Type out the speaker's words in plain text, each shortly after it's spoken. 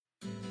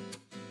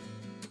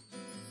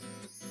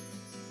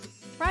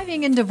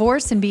Thriving in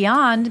divorce and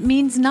beyond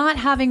means not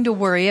having to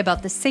worry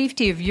about the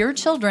safety of your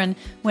children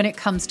when it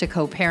comes to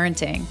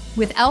co-parenting.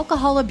 With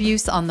alcohol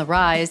abuse on the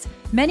rise,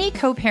 many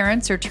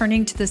co-parents are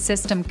turning to the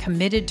system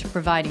committed to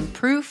providing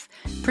proof,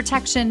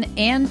 protection,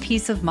 and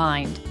peace of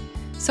mind.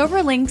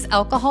 SoberLink's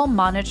alcohol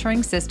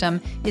monitoring system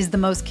is the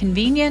most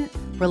convenient,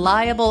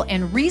 reliable,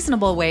 and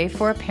reasonable way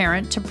for a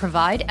parent to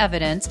provide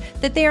evidence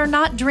that they are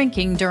not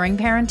drinking during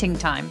parenting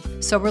time.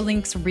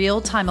 SoberLink's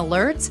real-time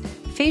alerts,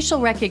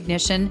 facial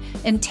recognition,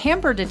 and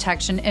tamper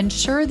detection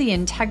ensure the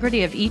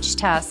integrity of each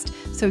test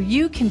so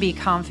you can be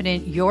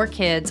confident your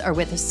kids are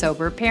with a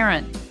sober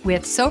parent.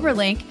 With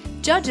SoberLink,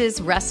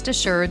 judges rest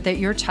assured that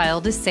your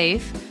child is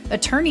safe,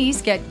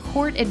 attorneys get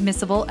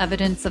court-admissible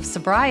evidence of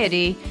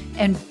sobriety,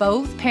 and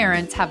both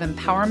parents have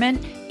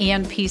empowerment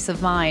and peace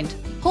of mind.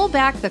 Pull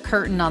back the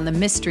curtain on the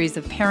mysteries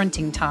of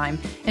parenting time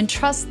and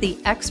trust the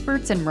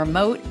experts in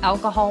remote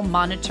alcohol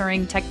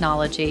monitoring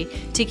technology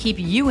to keep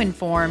you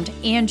informed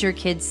and your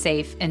kids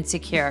safe and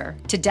secure.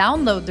 To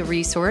download the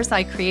resource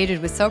I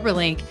created with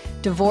SoberLink,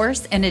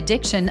 Divorce and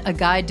Addiction, A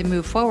Guide to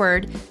Move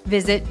Forward,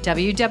 visit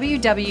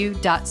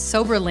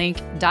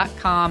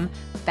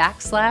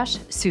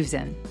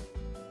www.soberlink.com/Susan.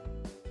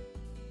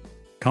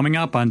 Coming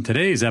up on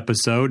today's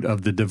episode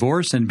of the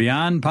Divorce and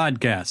Beyond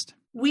podcast.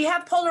 We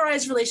have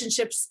polarized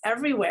relationships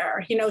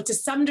everywhere, to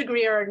some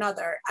degree or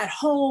another, at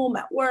home,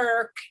 at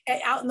work,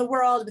 out in the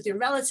world, with your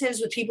relatives,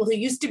 with people who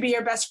used to be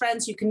your best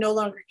friends you can no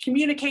longer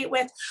communicate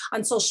with,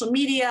 on social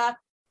media.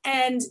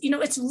 And,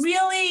 it's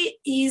really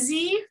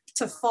easy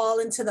to fall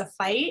into the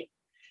fight,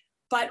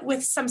 but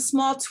with some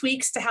small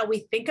tweaks to how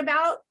we think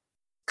about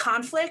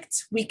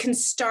conflict, we can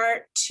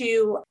start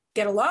to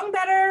get along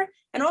better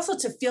and also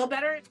to feel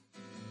better.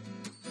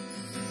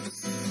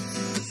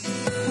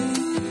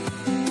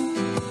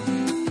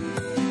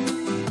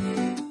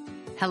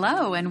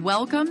 Hello, and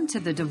welcome to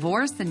the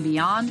Divorce and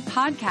Beyond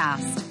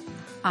podcast.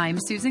 I'm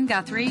Susan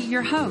Guthrie,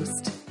 your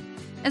host.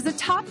 As a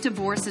top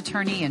divorce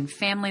attorney and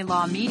family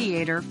law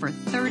mediator for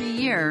 30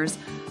 years,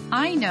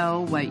 I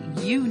know what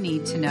you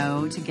need to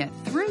know to get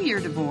through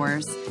your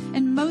divorce,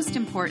 and most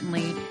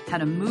importantly, how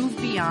to move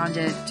beyond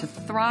it to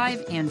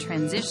thrive and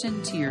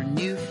transition to your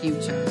new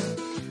future.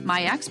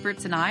 My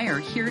experts and I are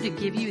here to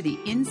give you the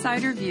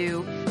insider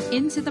view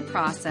into the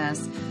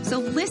process, so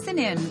listen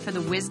in for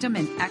the wisdom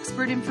and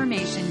expert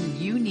information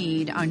you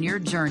need on your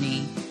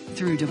journey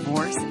through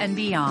divorce and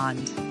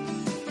beyond.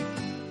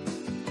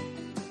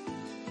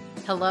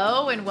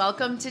 Hello, and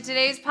welcome to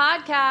today's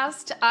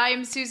podcast.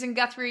 I'm Susan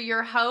Guthrie,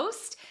 your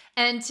host.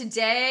 And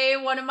today,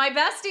 one of my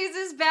besties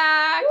is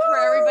back. Woo! For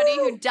everybody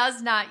who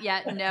does not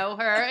yet know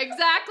her.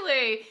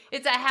 Exactly.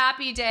 It's a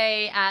happy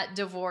day at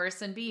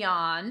Divorce and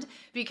Beyond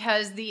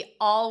because the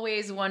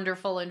always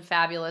wonderful and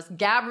fabulous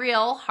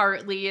Gabrielle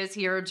Hartley is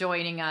here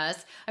joining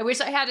us. I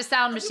wish I had a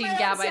sound machine,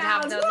 Gab. I'd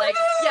have to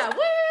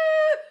woo!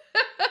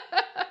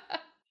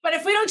 But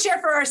if we don't cheer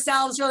for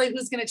ourselves, really,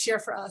 who's going to cheer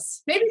for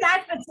us? Maybe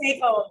that's the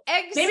take home.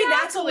 Exactly. Maybe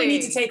that's what we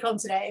need to take home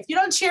today. If you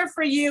don't cheer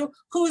for you,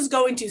 who's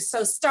going to?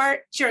 So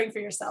start cheering for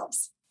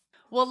yourselves.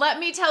 Well, let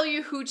me tell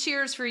you who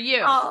cheers for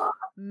you.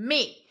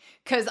 Me.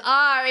 Because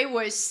I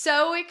was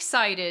so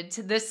excited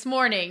this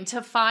morning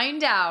to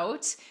find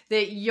out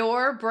that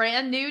your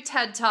brand new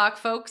TED Talk,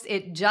 folks,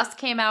 it just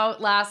came out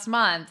last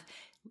month,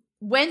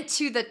 went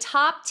to the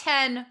top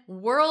 10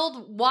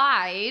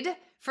 worldwide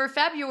for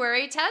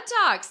February TED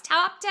Talks.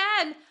 Top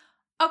 10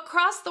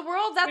 across the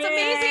world. That's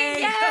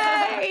amazing.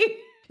 Yay!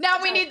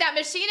 Now we need that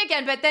machine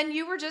again. But then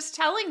you were just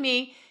telling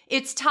me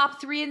it's top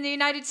 3 in the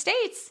United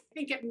States. I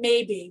think it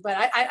may be, but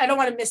I don't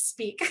want to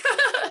misspeak.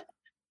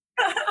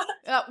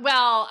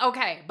 Well,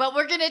 okay. But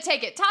we're going to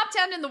take it. Top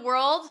 10 in the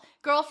world,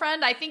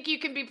 girlfriend. I think you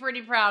can be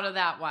pretty proud of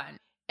that one.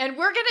 And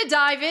we're going to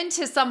dive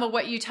into some of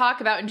what you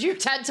talk about in your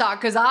TED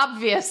Talk, because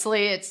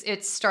obviously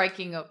it's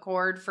striking a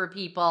chord for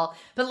people.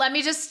 But let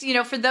me just,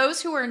 for those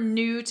who are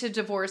new to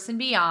Divorce and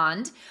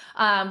Beyond,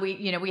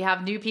 we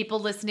have new people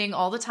listening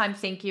all the time.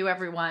 Thank you,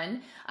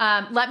 everyone.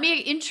 Let me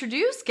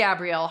introduce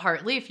Gabrielle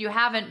Hartley, if you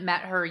haven't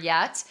met her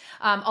yet.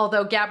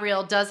 Although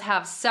Gabrielle does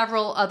have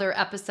several other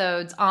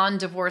episodes on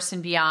Divorce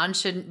and Beyond,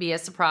 shouldn't be a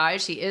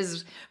surprise. She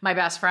is my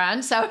best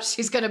friend, so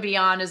she's going to be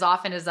on as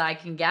often as I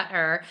can get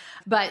her.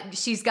 But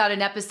she's got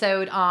an episode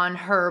on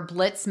her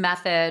Blitz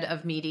method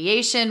of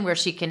mediation, where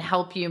she can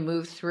help you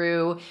move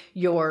through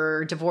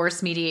your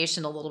divorce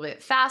mediation a little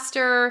bit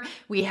faster.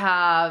 We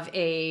have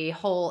a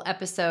whole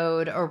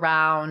episode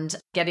around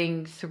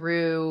getting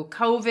through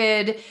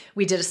COVID.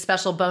 We did a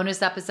special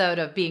bonus episode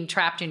of being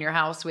trapped in your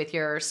house with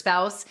your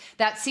spouse.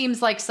 That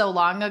seems like so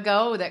long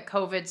ago that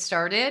COVID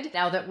started,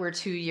 now that we're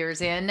 2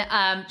 years in.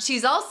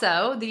 She's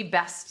also the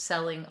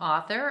best-selling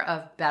author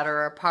of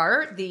Better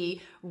Apart, the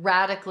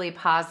radically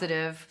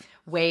positive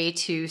way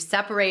to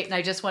separate. And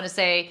I just want to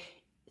say,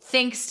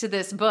 thanks to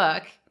this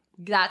book,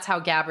 that's how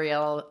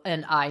Gabrielle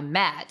and I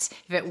met.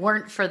 If it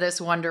weren't for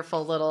this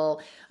wonderful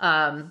little,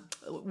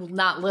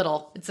 not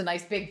little, it's a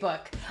nice big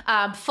book,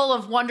 full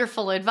of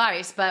wonderful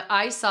advice. But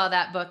I saw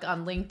that book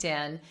on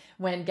LinkedIn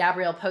when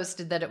Gabrielle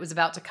posted that it was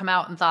about to come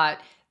out and thought,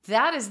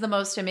 That is the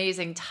most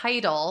amazing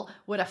title.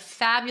 What a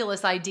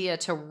fabulous idea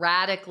to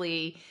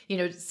radically,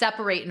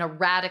 separate in a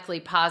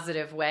radically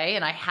positive way.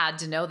 And I had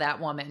to know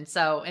that woman.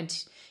 So, and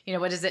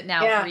what is it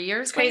now? Yeah, 3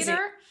 years it's crazy.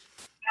 later?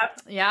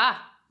 Yep. Yeah.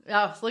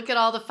 Oh, look at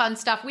all the fun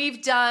stuff.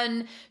 We've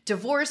done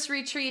divorce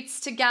retreats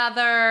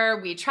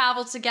together. We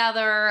traveled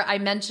together. I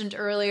mentioned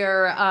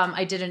earlier,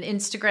 I did an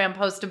Instagram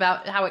post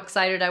about how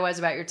excited I was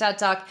about your TED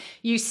Talk.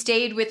 You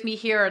stayed with me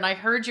here, and I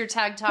heard your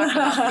TED Talk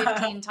about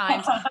 15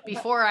 times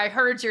before I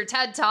heard your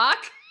TED Talk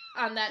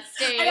on that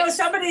stage. I know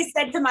somebody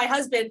said to my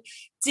husband,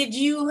 did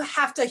you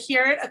have to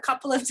hear it a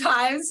couple of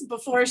times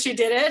before she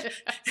did it?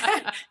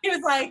 He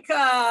was like,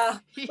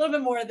 a little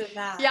bit more than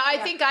that. Yeah, I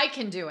think I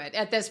can do it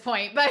at this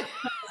point, but...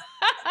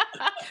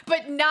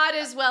 but not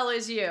as well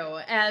as you.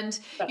 And,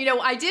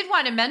 I did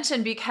want to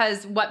mention,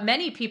 because what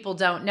many people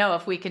don't know,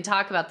 if we can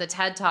talk about the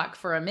TED Talk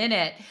for a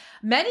minute,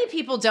 many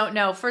people don't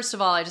know, first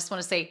of all, I just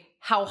want to say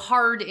how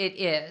hard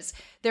it is.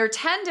 They're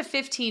 10 to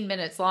 15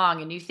 minutes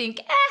long, and you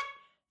think,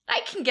 I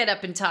can get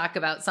up and talk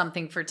about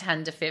something for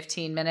 10 to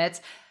 15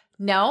 minutes.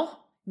 No,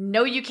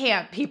 you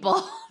can't,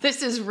 people.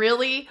 This is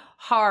really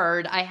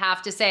hard, I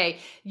have to say.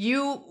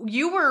 You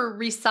were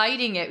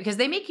reciting it because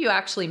they make you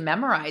actually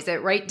memorize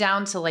it right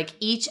down to like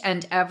each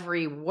and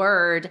every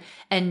word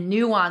and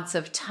nuance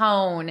of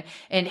tone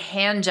and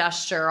hand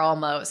gesture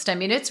almost. I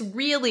mean, it's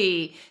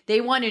really,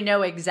 they want to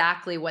know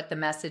exactly what the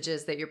message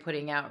is that you're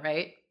putting out,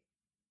 right?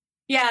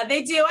 Yeah,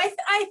 they do.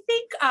 I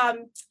think,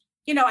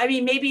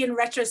 maybe in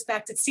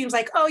retrospect, it seems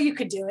like, oh, you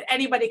could do it.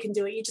 Anybody can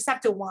do it. You just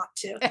have to want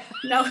to.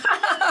 No,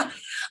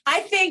 I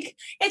think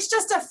it's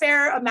just a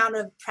fair amount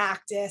of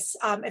practice.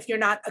 If you're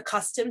not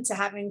accustomed to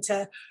having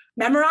to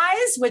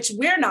memorize, which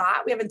we're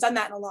not, we haven't done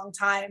that in a long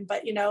time,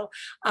 but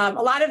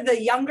a lot of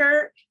the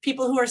younger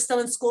people who are still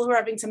in school who are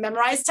having to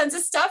memorize tons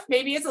of stuff,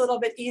 maybe it's a little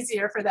bit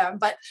easier for them,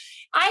 but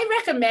I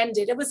recommend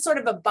it. It was sort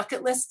of a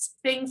bucket list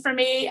thing for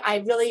me. I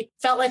really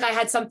felt like I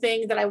had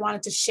something that I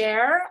wanted to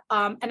share.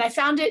 And I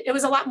found it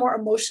was a lot more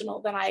emotional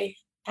than I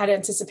had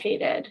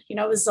anticipated.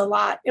 It was a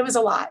lot.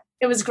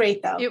 It was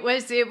great though. It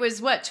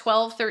was what,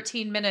 12,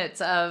 13 minutes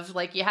of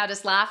like, you had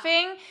us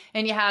laughing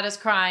and you had us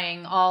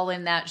crying all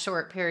in that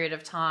short period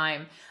of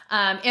time.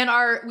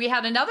 We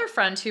had another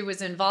friend who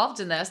was involved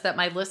in this that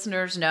my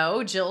listeners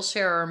know, Jill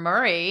Scherer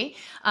Murray,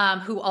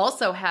 who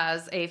also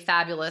has a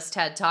fabulous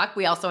TED Talk.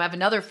 We also have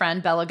another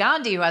friend, Bella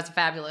Gandhi, who has a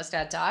fabulous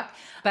TED Talk.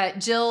 But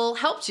Jill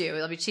helped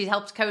you. I mean, she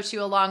helped coach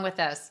you along with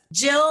this.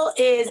 Jill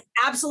is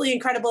absolutely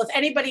incredible. If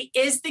anybody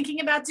is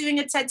thinking about doing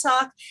a TED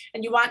Talk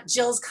and you want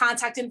Jill's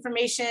contact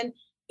information,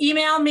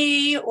 email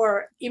me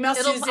or email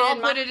Susan.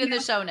 I'll put it in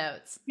the show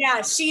notes.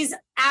 Yeah, she's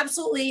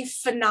absolutely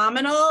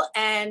phenomenal.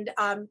 And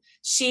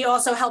she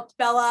also helped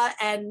Bella,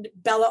 and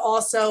Bella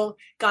also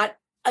got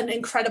an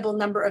incredible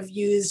number of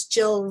views.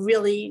 Jill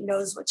really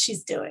knows what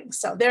she's doing.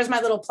 So there's my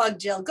little plug,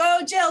 Jill.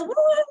 Go, Jill. Woo!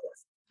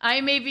 I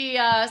may be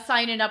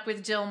signing up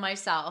with Jill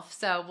myself,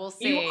 so we'll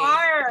see. You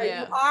are.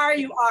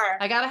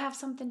 I got to have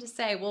something to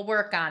say. We'll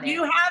work on it.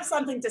 You have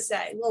something to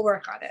say. We'll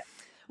work on it.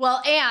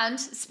 Well, and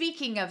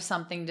speaking of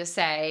something to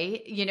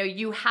say,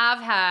 you have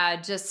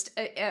had just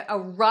a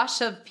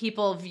rush of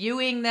people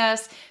viewing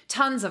this,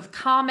 tons of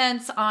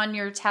comments on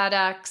your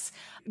TEDx.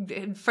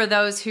 For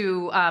those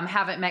who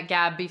haven't met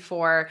Gab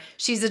before,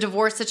 she's a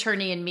divorce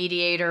attorney and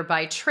mediator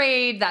by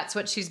trade. That's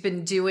what she's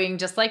been doing,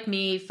 just like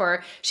me.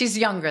 She's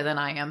younger than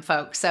I am,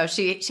 folks. So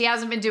she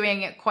hasn't been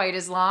doing it quite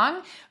as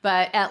long,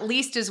 but at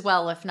least as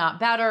well, if not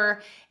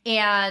better.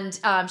 And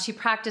she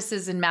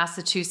practices in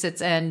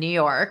Massachusetts and New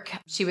York.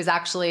 She was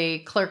actually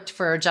clerked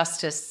for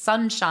Justice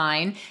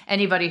Sunshine.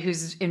 Anybody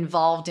who's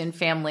involved in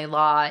family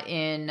law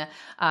in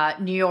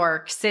New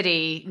York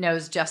City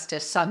knows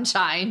Justice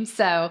Sunshine.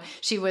 So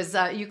she was,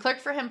 you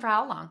clerked for him for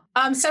how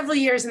long? Several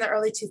years in the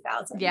early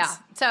 2000s. Yeah.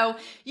 So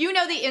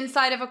the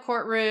inside of a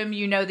courtroom,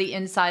 the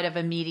inside of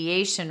a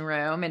mediation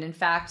room. And in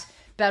fact,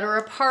 Better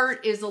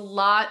Apart is a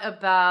lot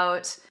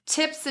about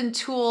tips and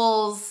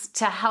tools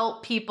to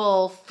help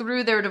people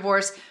through their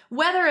divorce,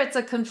 whether it's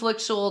a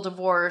conflictual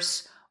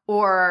divorce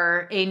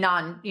or a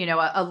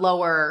a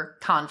lower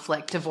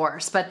conflict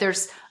divorce. But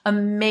there's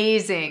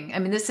amazing,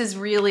 this is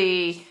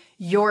really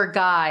your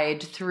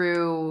guide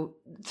through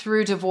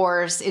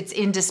divorce. It's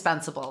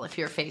indispensable if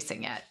you're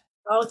facing it.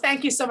 Oh,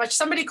 thank you so much.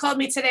 Somebody called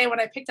me today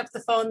when I picked up the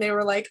phone. They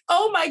were like,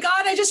 oh my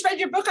God, I just read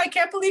your book. I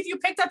can't believe you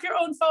picked up your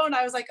own phone.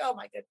 I was like, oh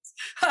my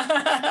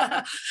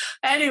goodness.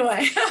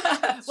 Anyway.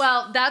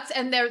 Well,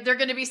 they're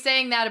going to be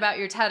saying that about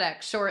your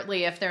TEDx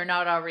shortly if they're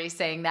not already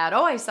saying that.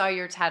 Oh, I saw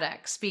your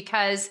TEDx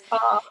because,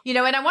 and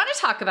I want to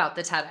talk about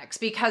the TEDx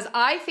because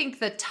I think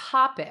the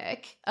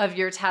topic of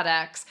your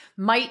TEDx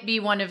might be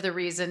one of the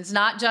reasons,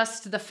 not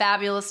just the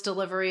fabulous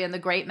delivery and the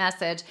great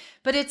message,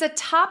 but it's a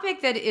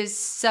topic that is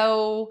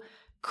so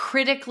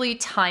critically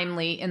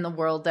timely in the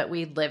world that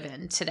we live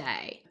in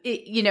today.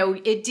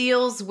 It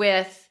deals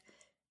with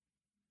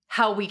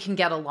how we can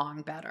get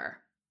along better,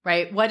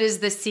 right? What is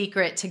the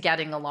secret to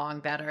getting along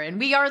better? And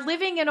we are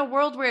living in a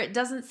world where it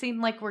doesn't seem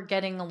like we're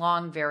getting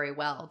along very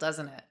well,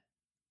 doesn't it?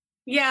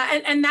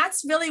 Yeah. And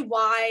that's really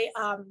why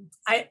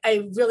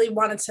I really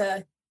wanted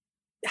to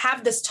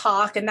have this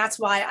talk. And that's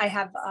why I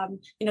have,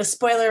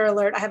 spoiler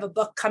alert, I have a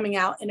book coming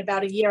out in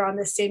about a year on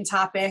this same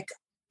topic.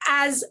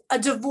 As a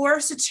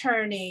divorce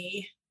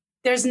attorney,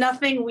 there's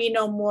nothing we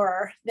know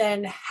more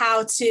than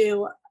how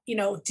to,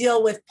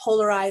 deal with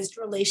polarized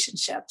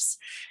relationships.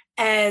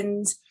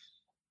 And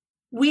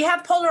we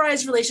have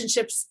polarized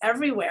relationships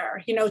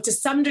everywhere, to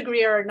some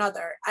degree or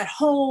another, at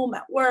home,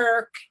 at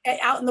work,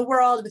 out in the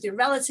world, with your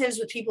relatives,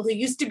 with people who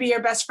used to be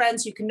your best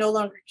friends you can no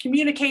longer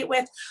communicate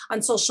with,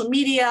 on social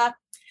media.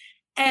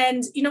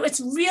 And, it's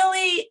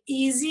really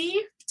easy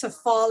to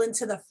fall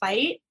into the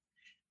fight,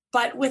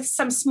 but with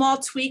some small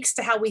tweaks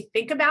to how we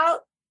think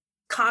about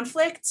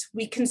conflict,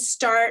 we can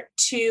start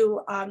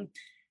to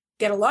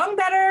get along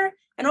better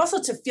and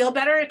also to feel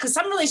better. Because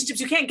some relationships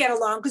you can't get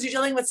along because you're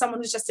dealing with someone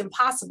who's just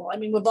impossible. I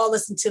mean, we've all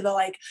listened to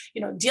the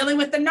dealing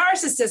with the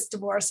narcissist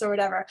divorce or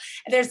whatever.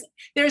 And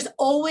there's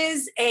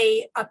always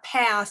a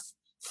path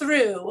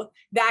through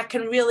that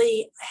can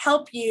really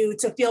help you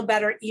to feel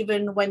better,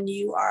 even when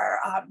you are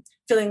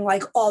feeling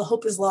like all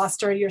hope is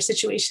lost or your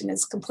situation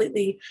is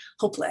completely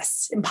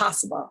hopeless,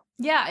 impossible.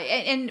 Yeah.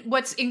 And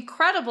what's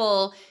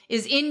incredible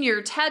is in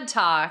your TED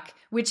Talk,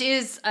 which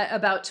is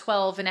about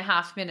 12 and a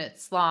half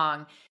minutes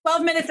long.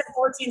 12 minutes and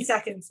 14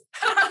 seconds.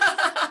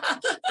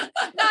 Not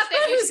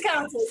that Who's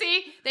counting?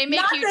 See, they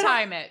make you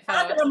time it, folks.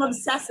 Not that I'm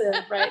obsessive,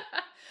 right?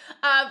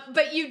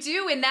 But you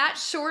do, in that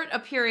short a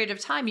period of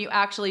time, you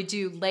actually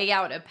do lay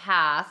out a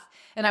path.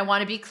 And I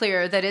want to be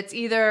clear that it's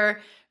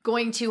either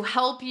going to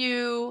help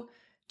you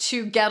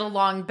to get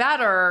along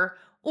better,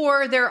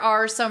 or there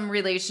are some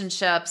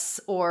relationships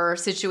or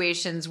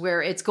situations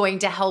where it's going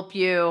to help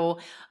you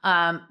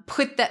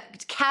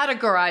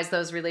categorize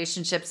those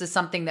relationships as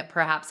something that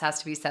perhaps has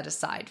to be set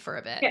aside for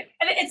a bit. Yeah.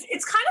 And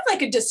it's kind of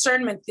like a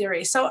discernment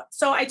theory. So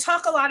I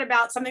talk a lot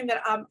about something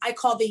that I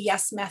call the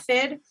Y.E.S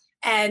method.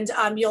 And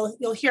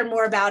you'll hear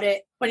more about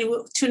it when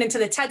you tune into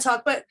the TED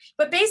Talk. But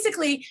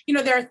basically,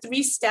 there are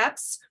 3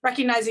 steps: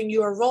 recognizing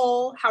your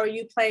role, how are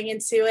you playing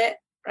into it,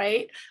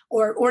 right?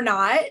 Or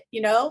not,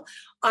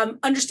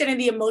 understanding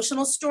the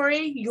emotional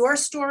story, your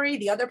story,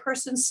 the other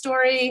person's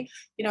story,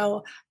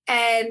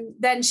 and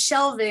then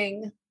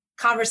shelving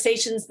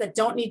conversations that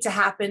don't need to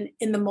happen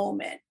in the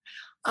moment.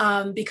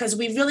 Because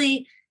we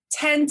really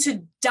tend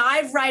to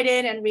dive right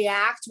in and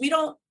react. We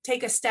don't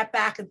take a step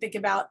back and think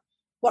about,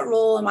 what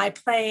role am I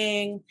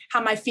playing? How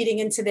am I feeding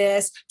into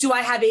this? Do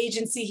I have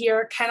agency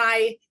here? Can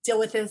I deal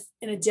with this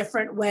in a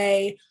different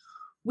way?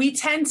 We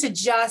tend to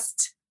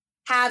just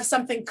have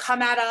something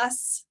come at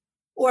us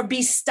or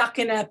be stuck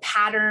in a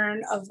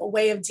pattern of a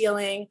way of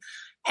dealing.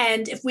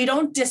 And if we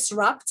don't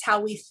disrupt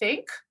how we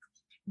think,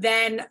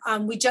 then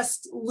we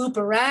just loop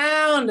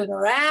around and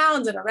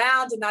around and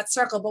around in that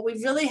circle. But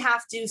we really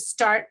have to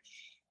start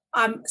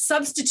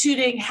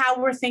substituting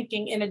how we're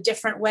thinking in a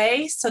different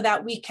way so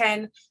that we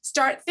can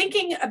start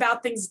thinking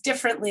about things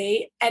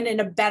differently and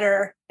in a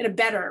better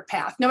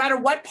path, no matter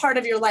what part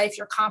of your life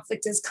your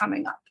conflict is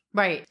coming up.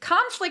 Right.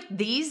 Conflict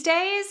these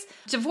days,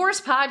 divorce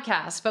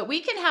podcast, but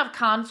we can have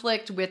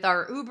conflict with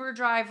our Uber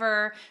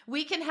driver.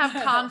 We can have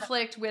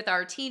conflict with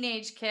our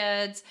teenage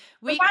kids.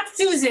 We want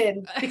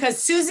Susan, because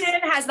Susan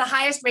has the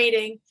highest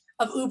rating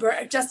of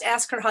Uber. Just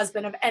ask her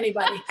husband of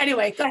anybody.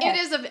 Anyway, go ahead.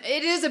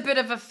 It is a bit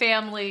of a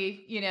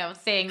family,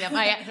 thing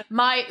that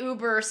my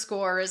Uber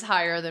score is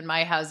higher than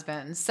my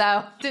husband's.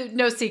 So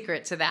no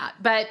secret to that.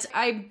 But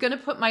I'm going to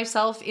put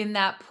myself in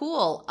that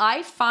pool.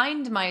 I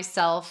find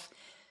myself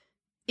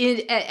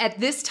at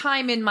this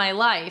time in my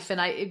life,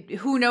 and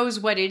who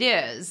knows what it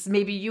is.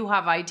 Maybe you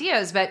have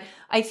ideas, but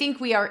I think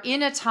we are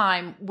in a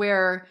time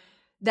where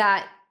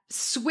that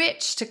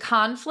switch to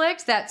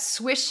conflict, that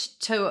switch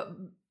to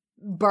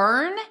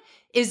burn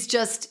is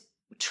just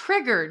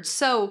triggered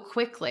so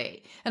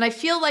quickly. And I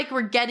feel like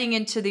we're getting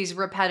into these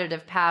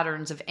repetitive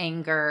patterns of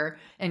anger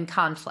and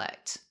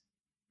conflict.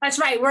 That's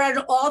right. We're at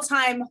an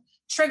all-time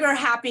trigger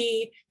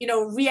happy,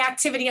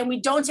 reactivity, and we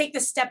don't take the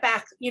step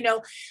back.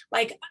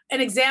 Like an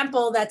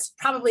example that's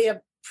probably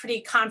a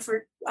pretty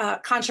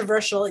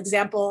controversial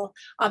example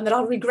that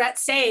I'll regret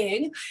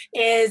saying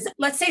is,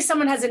 let's say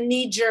someone has a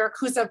knee-jerk,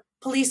 who's a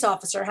police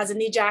officer, has a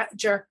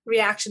knee-jerk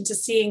reaction to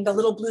seeing the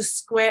little blue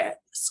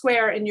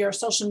square in your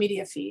social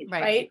media feed,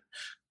 right?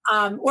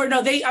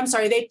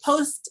 They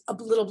post a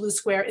little blue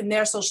square in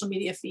their social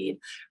media feed,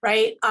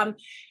 right?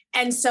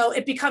 And so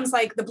it becomes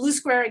like the blue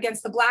square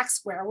against the black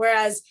square,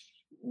 whereas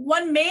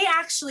one may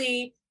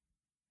actually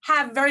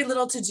have very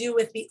little to do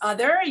with the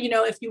other.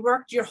 If you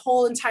worked your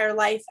whole entire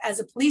life as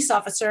a police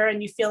officer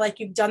and you feel like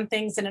you've done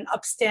things in an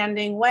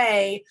upstanding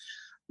way,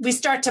 we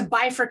start to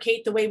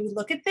bifurcate the way we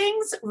look at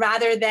things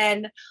rather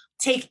than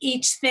take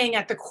each thing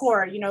at the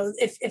core.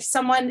 If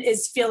someone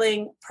is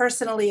feeling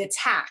personally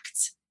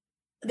attacked,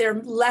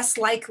 they're less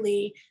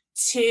likely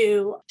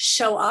to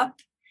show up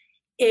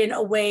in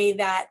a way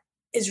that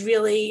is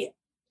really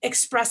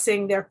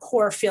expressing their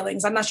core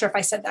feelings. I'm not sure if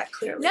I said that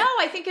clearly. No,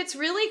 I think it's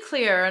really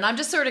clear. And I'm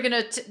just sort of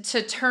going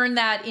to turn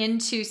that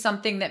into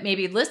something that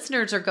maybe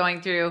listeners are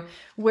going through,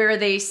 where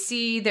they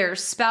see their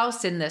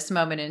spouse in this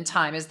moment in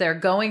time as they're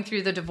going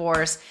through the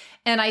divorce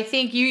And I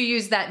think you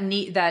use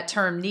that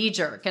term knee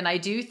jerk. And I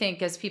do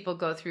think as people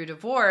go through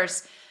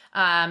divorce,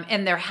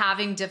 and they're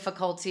having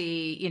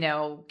difficulty,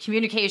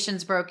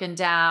 communication's broken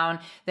down.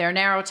 They're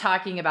now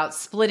talking about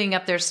splitting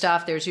up their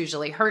stuff. There's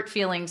usually hurt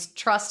feelings.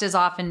 Trust has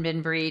often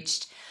been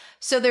breached.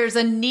 So there's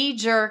a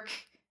knee-jerk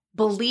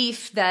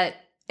belief that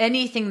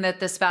anything that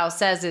the spouse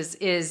says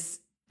is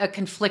a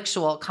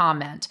conflictual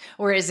comment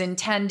or is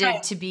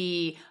intended to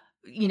be,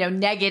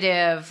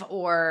 negative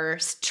or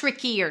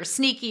tricky or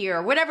sneaky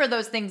or whatever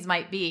those things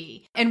might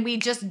be. And we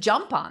just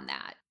jump on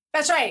that.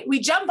 That's right.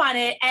 We jump on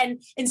it.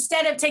 And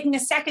instead of taking a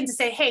second to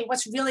say, hey,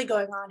 what's really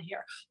going on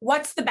here?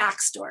 What's the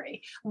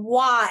backstory?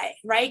 Why?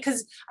 Right?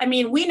 Because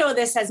we know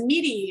this as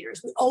mediators.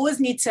 We always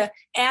need to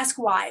ask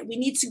why. We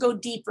need to go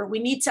deeper. We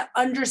need to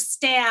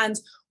understand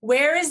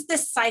where is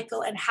this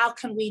cycle and how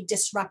can we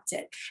disrupt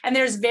it? And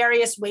there's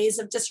various ways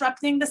of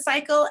disrupting the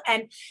cycle.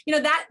 And,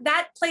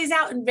 that plays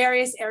out in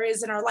various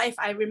areas in our life.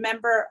 I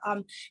remember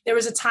there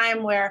was a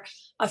time where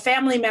a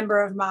family member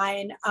of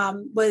mine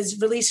was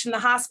released from the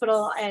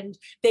hospital and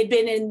they'd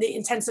been in the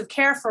intensive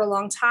care for a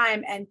long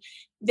time. And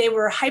they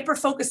were hyper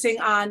focusing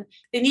on,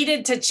 they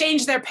needed to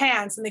change their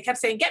pants. And they kept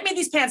saying, get me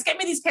these pants, get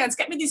me these pants,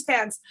 get me these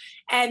pants.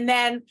 And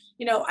then,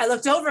 I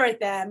looked over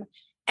at them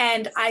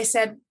and I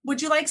said,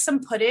 would you like some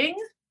pudding?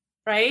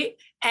 Right.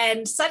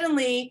 And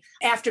suddenly,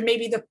 after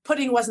maybe the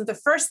pudding wasn't the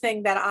first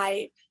thing that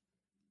I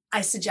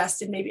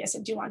suggested, maybe I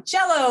said, do you want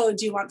Jell-O?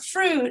 Do you want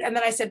fruit? And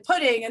then I said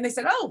pudding. And they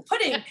said, oh,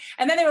 pudding.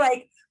 And then they were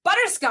like,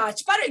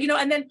 butterscotch,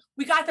 and then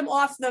we got them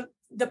off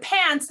the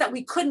pants that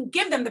we couldn't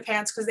give them the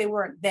pants because they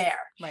weren't there.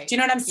 Right. Do you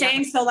know what I'm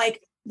saying? Yeah. So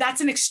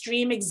that's an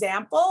extreme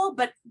example,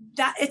 but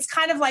that it's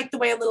kind of like the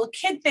way a little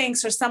kid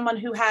thinks or someone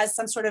who has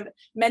some sort of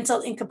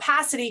mental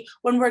incapacity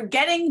when we're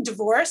getting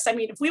divorced.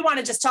 If we want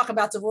to just talk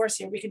about divorce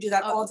here, we could do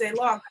that all day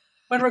long.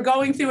 When we're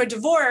going through a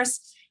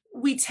divorce,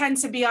 we tend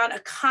to be on a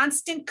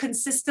constant,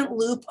 consistent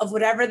loop of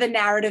whatever the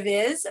narrative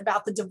is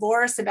about the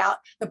divorce, about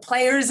the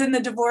players in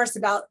the divorce,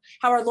 about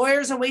how our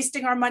lawyers are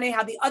wasting our money,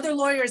 how the other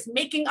lawyer is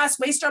making us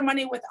waste our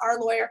money with our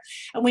lawyer.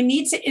 And we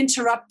need to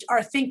interrupt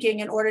our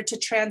thinking in order to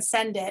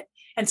transcend it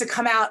and to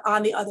come out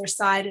on the other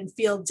side and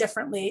feel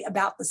differently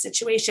about the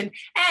situation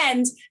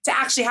and to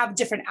actually have a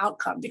different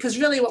outcome, because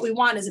really what we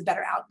want is a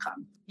better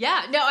outcome.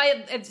 Yeah, no,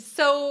 it's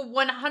so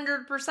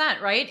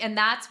 100%, right? And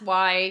that's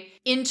why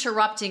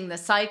interrupting the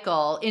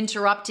cycle,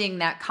 interrupting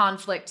that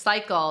conflict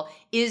cycle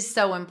is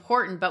so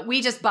important, but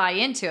we just buy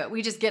into it.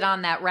 We just get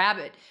on that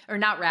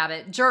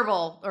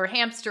gerbil or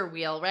hamster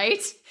wheel,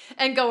 right?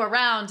 And go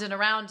around and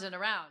around and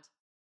around.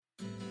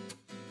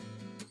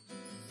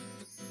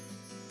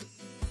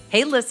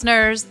 Hey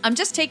listeners, I'm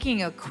just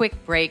taking a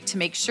quick break to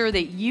make sure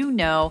that you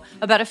know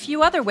about a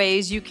few other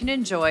ways you can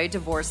enjoy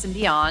Divorce and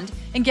Beyond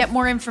and get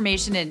more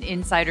information and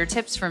insider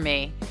tips from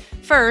me.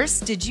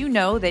 First, did you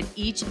know that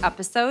each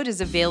episode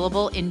is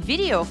available in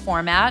video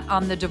format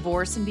on the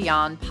Divorce and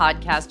Beyond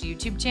podcast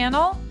YouTube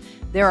channel?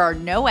 There are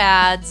no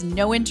ads,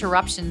 no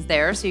interruptions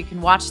there, so you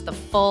can watch the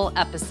full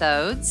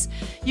episodes.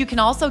 You can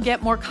also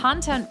get more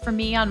content from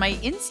me on my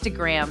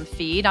Instagram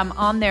feed. I'm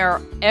on there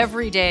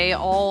every day,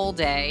 all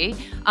day.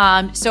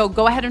 So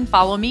go ahead and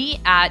follow me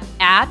at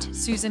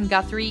Susan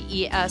Guthrie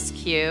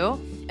ESQ.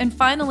 And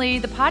finally,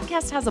 the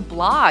podcast has a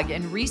blog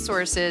and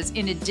resources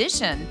in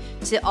addition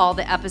to all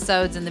the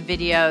episodes and the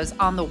videos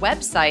on the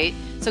website.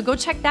 So go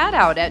check that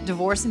out at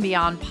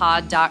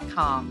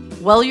divorceandbeyondpod.com.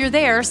 While you're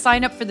there,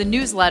 sign up for the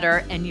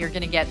newsletter and you're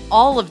going to get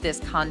all of this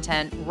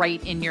content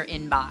right in your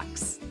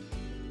inbox.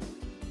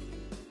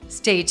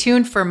 Stay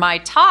tuned for my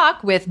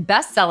talk with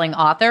best-selling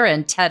author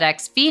and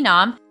TEDx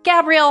phenom,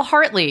 Gabrielle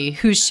Hartley,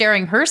 who's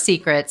sharing her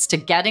secrets to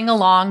getting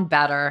along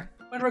better.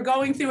 When we're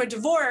going through a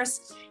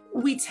divorce,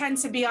 we tend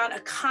to be on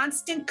a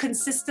constant,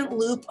 consistent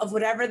loop of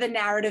whatever the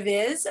narrative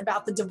is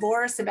about the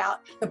divorce, about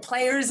the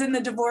players in the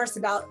divorce,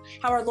 about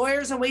how our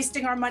lawyers are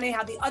wasting our money,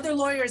 how the other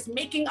lawyer is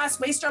making us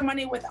waste our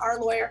money with our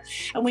lawyer.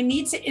 And we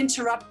need to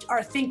interrupt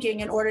our thinking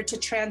in order to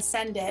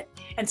transcend it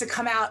and to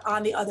come out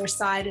on the other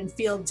side and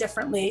feel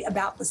differently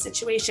about the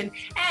situation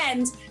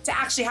and to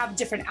actually have a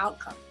different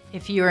outcome.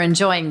 If you're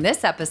enjoying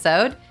this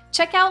episode,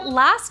 check out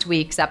last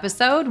week's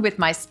episode with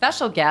my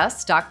special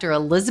guest, Dr.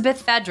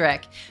 Elizabeth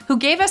Fedrick, who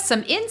gave us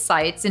some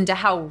insights into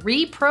how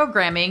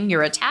reprogramming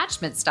your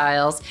attachment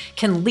styles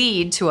can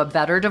lead to a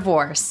better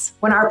divorce.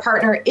 When our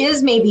partner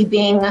is maybe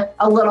being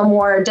a little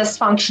more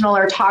dysfunctional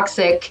or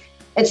toxic,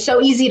 it's so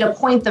easy to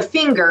point the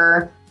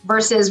finger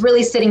versus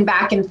really sitting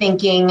back and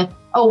thinking,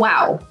 oh,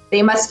 wow,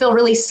 they must feel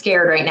really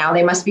scared right now.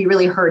 They must be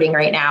really hurting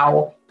right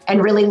now,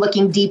 and really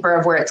looking deeper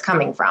of where it's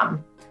coming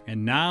from.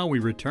 And now we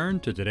return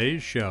to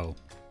today's show.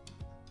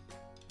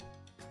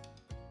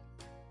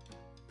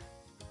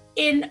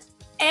 In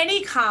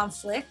any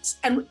conflict,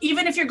 and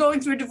even if you're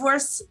going through a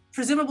divorce,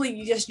 presumably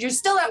you're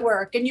still at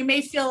work and you may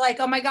feel like,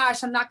 oh my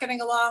gosh, I'm not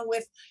getting along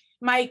with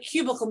my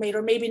cubicle mate,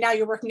 or maybe now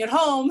you're working at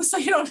home, so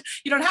you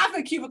don't have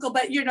a cubicle,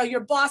 but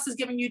your boss is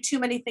giving you too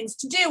many things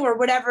to do or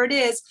whatever it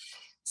is.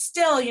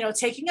 Still,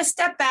 taking a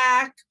step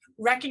back,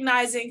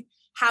 recognizing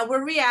how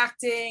we're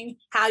reacting,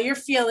 how you're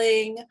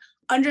feeling,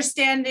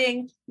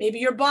 understanding maybe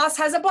your boss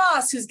has a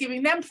boss who's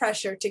giving them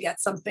pressure to get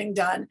something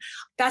done.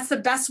 That's the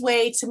best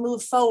way to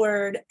move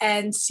forward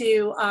and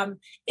to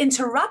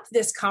interrupt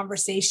this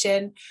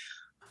conversation.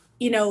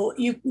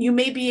 You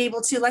may be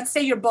able to, let's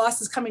say your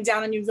boss is coming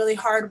down on you really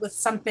hard with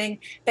something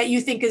that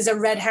you think is a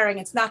red herring.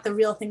 It's not the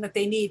real thing that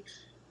they need.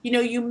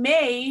 You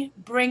may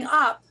bring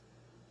up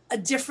a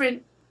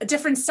different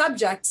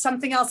subject,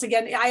 something else.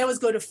 Again, I always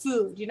go to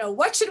food.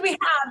 What should we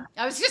have?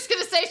 I was just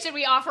going to say, should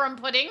we offer them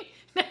pudding?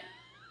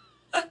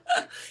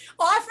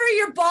 Offer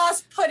your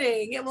boss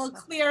pudding. It will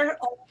clear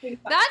all things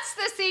up. That's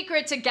the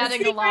secret to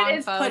getting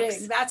along, folks.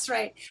 Pudding. That's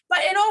right. But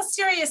in all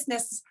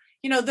seriousness,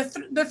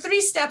 the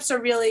 3 steps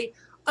are really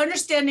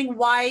understanding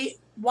why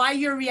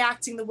you're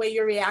reacting the way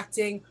you're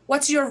reacting.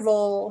 What's your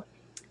role?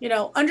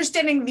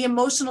 Understanding the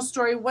emotional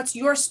story. What's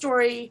your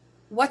story?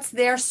 What's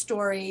their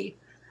story?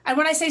 And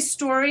when I say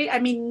story, I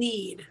mean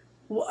need.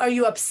 Are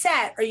you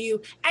upset? Are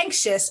you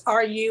anxious?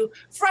 Are you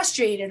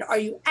frustrated? Are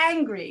you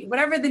angry?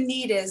 Whatever the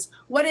need is,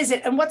 what is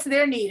it? And what's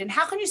their need? And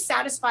how can you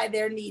satisfy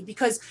their need?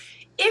 Because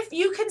if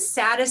you can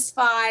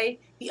satisfy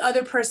the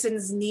other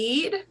person's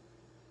need,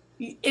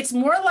 it's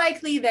more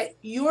likely that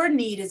your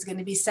need is going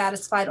to be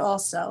satisfied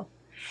also.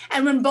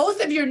 And when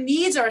both of your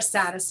needs are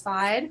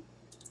satisfied,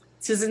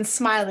 Susan's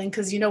smiling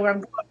because you know where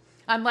I'm going.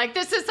 I'm like,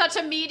 this is such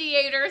a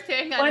mediator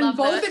thing. I love When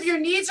both this. of your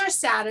needs are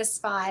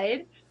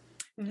satisfied,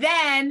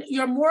 then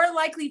you're more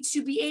likely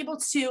to be able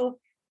to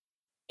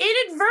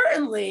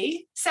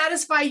inadvertently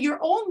satisfy your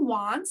own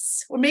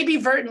wants, or maybe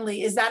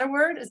vertently. Is that a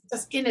word? It's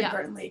just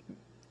inadvertently.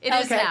 Yeah,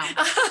 it is now.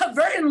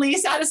 Vertently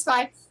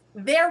satisfy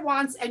their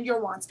wants and your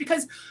wants,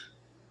 because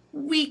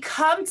we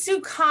come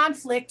to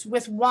conflict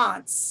with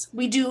wants.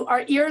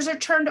 Our ears are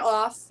turned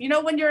off.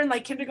 When you're in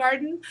like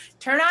kindergarten,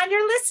 turn on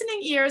your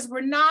listening ears. We're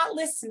not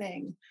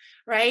listening,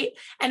 right?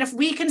 And if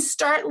we can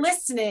start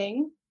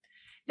listening,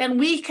 then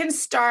we can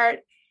start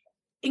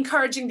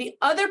encouraging the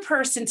other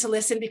person to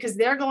listen, because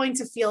they're going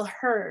to feel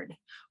heard.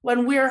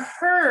 When we're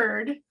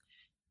heard,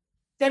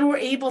 then we're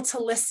able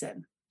to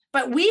listen.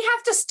 But we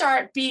have to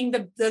start being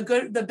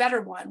the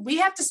better one. We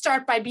have to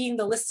start by being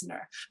the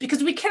listener,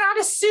 because we cannot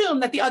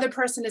assume that the other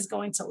person is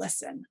going to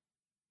listen.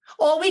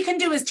 All we can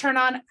do is turn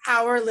on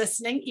our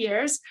listening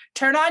ears.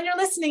 Turn on your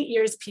listening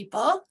ears,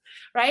 people,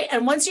 right?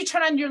 And once you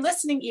turn on your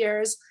listening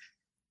ears,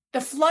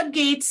 the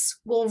floodgates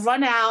will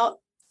run out.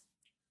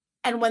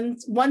 And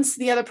once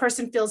the other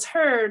person feels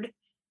heard,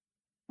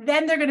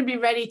 then they're going to be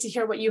ready to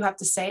hear what you have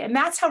to say. And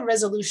that's how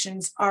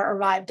resolutions are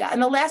arrived at.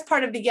 And the last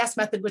part of the YES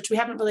method, which we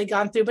haven't really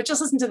gone through, but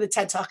just listen to the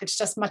TED Talk. It's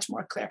just much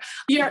more clear.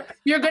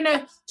 You're going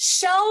to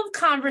shelve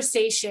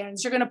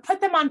conversations. You're going to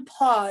put them on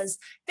pause,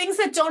 things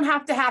that don't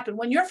have to happen.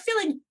 When you're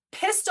feeling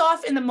pissed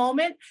off in the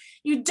moment,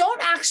 you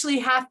don't actually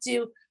have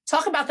to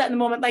talk about that in the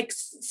moment. Like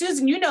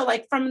Susan,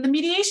 like from the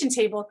mediation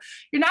table,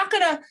 you're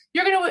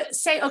going to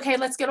say, okay,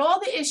 let's get all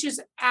the issues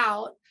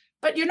out.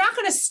 But you're not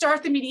going to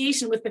start the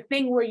mediation with the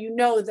thing where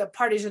the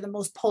parties are the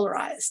most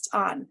polarized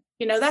on.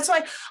 That's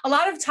why a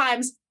lot of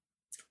times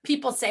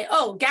people say,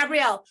 oh,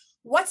 Gabrielle,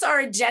 what's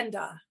our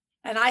agenda?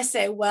 And I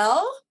say,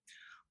 well,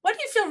 what do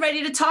you feel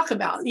ready to talk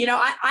about?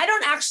 I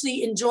don't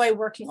actually enjoy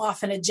working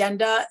off an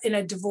agenda in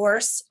a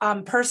divorce.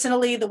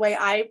 Personally, the way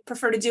I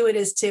prefer to do it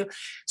is to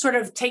sort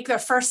of take the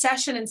first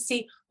session and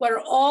see what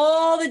are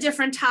all the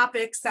different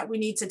topics that we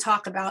need to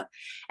talk about,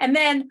 and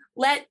then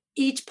let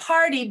each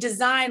party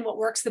design what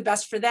works the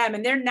best for them.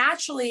 And they're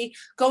naturally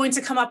going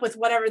to come up with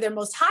whatever their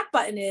most hot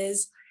button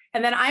is.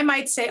 And then I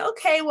might say,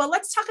 okay, well,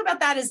 let's talk about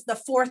that as the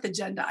 4th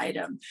agenda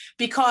item,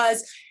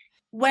 because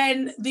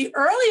when the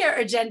earlier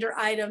agenda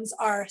items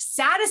are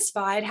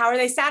satisfied, how are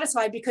they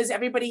satisfied? Because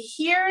everybody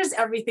hears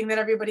everything that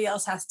everybody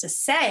else has to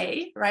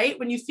say, right?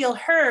 When you feel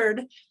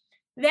heard,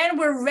 then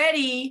we're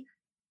ready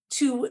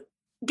to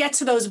get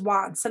to those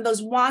wants. And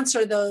those wants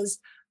are those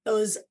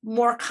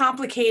more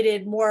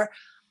complicated, more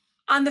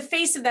on the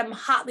face of them,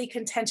 hotly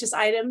contentious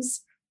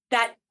items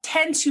that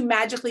tend to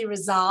magically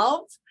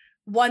resolve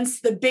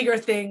once the bigger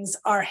things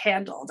are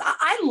handled.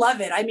 I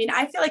love it. I mean,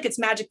 I feel like it's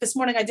magic. This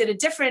morning I did a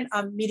different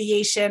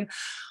mediation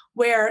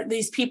where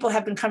these people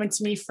have been coming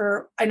to me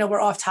for, I know we're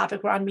off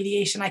topic, we're on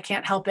mediation, I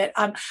can't help it.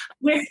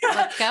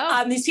 Let's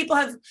go. These people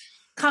have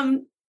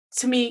come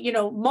to me,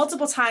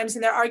 multiple times,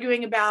 and they're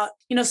arguing about,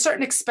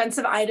 certain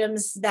expensive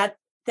items that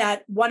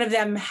one of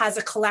them has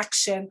a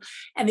collection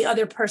and the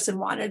other person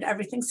wanted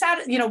everything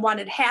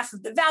wanted half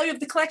of the value of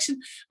the collection.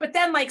 But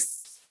then like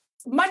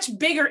much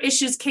bigger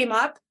issues came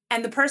up,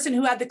 and the person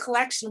who had the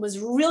collection was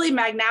really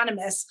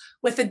magnanimous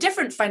with a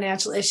different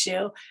financial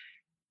issue.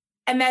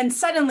 And then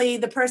suddenly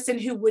the person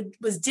who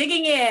was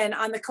digging in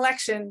on the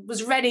collection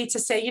was ready to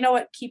say, you know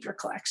what, keep your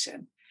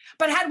collection.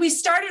 But had we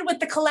started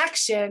with the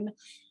collection,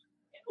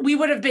 we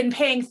would have been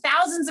paying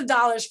thousands of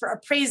dollars for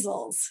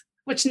appraisals,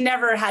 which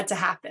never had to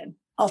happen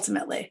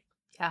ultimately.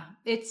 Yeah,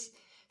 it's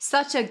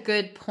such a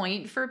good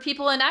point for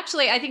people. And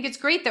actually, I think it's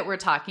great that we're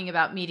talking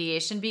about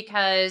mediation,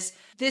 because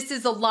this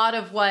is a lot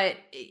of what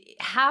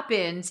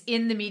happens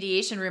in the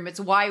mediation room. It's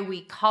why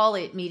we call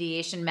it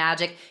mediation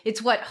magic.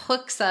 It's what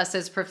hooks us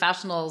as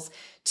professionals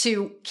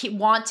to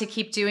want to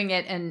keep doing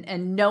it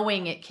and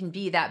knowing it can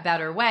be that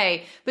better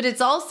way. But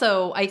it's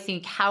also, I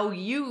think, how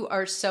you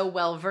are so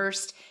well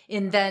versed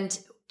in then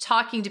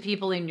talking to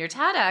people in your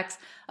TEDx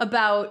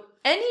about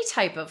any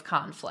type of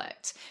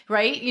conflict,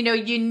 right? You know,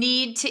 you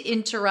need to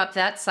interrupt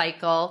that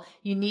cycle.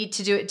 You need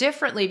to do it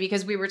differently,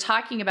 because we were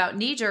talking about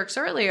knee jerks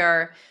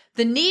earlier.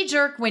 The knee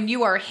jerk, when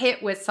you are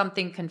hit with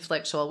something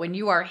conflictual, when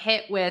you are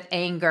hit with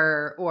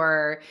anger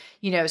or,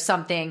 you know,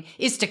 something,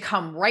 is to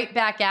come right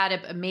back at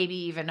it, but maybe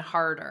even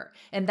harder.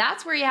 And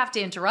that's where you have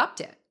to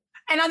interrupt it.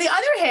 And on the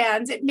other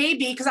hand, it may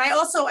be, because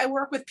I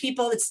work with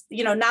people, it's,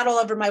 you know, not all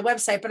over my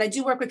website, but I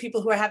do work with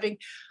people who are having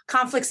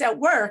conflicts at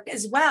work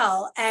as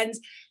well. And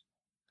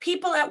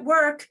people at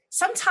work,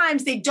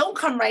 sometimes they don't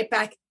come right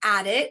back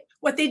at it.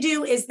 What they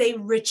do is they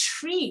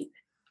retreat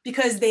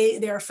because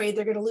they're afraid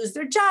they're going to lose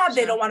their job. Sure.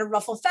 They don't want to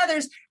ruffle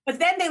feathers, but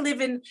then they live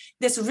in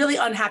this really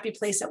unhappy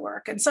place at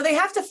work. And so they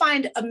have to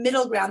find a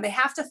middle ground. They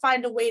have to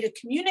find a way to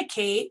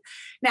communicate.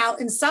 Now,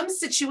 in some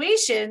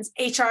situations,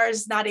 HR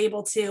is not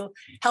able to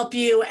help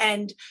you,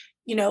 and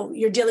you know,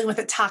 you're dealing with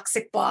a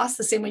toxic boss,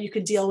 the same way you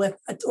could deal with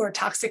a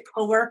toxic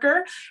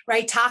coworker,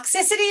 right?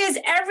 Toxicity is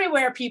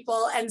everywhere,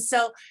 people. And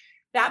so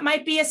that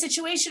might be a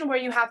situation where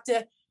you have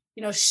to,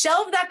 you know,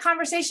 shelve that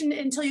conversation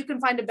until you can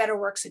find a better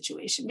work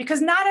situation,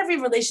 because not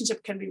every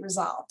relationship can be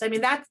resolved. I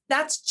mean,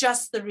 that's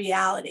just the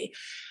reality.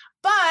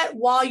 But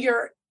while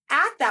you're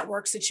at that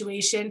work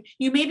situation,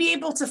 you may be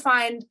able to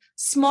find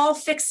small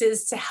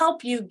fixes to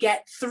help you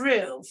get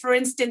through. For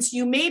instance,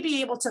 you may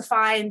be able to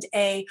find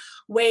a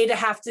way to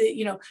have to,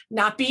 you know,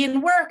 not be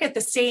in work at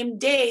the same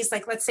days.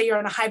 Like, let's say you're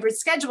on a hybrid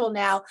schedule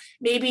now.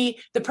 Maybe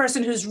the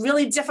person who's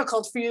really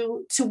difficult for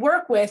you to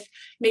work with,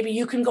 maybe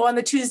you can go on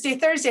the Tuesday,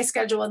 Thursday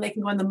schedule, and they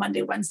can go on the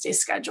Monday, Wednesday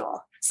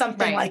schedule,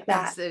 something like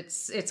that.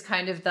 It's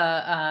kind of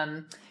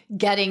the,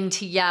 getting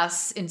to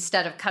yes,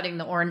 instead of cutting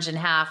the orange in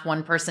half,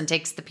 one person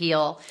takes the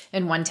peel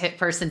and one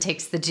person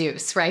takes the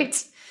juice,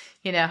 right?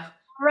 You know?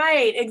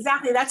 Right,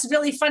 exactly. That's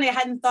really funny. I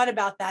hadn't thought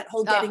about that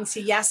whole getting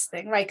to yes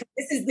thing, right? 'Cause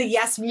this is the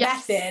yes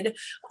method.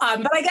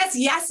 But I guess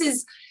yes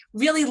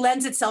really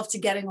lends itself to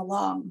getting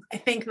along. I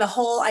think the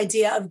whole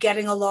idea of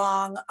getting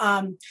along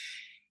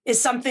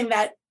is something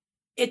that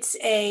it's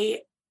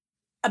a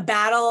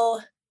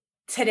battle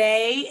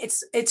today.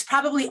 It's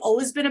probably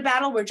always been a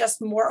battle. We're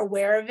just more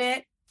aware of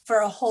it for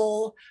a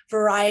whole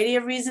variety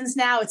of reasons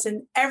now. It's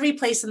in every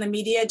place in the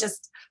media.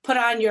 Just put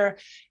on your,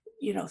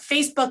 you know,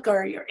 Facebook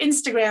or your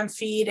Instagram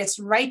feed. It's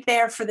right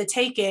there for the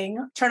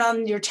taking. Turn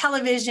on your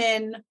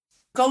television,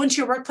 go into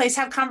your workplace,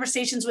 have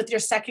conversations with your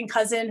second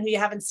cousin who you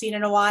haven't seen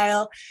in a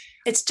while.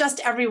 It's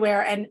just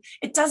everywhere. And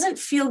it doesn't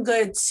feel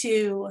good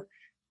to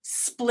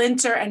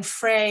splinter and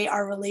fray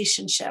our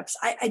relationships.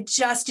 I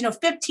just, you know,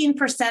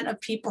 15%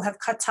 of people have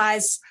cut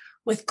ties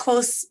with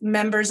close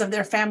members of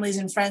their families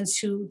and friends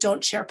who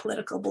don't share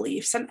political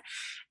beliefs. And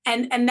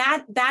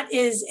that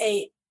is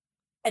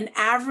an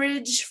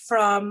average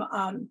from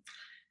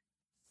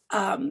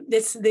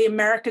the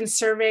American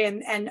survey.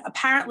 And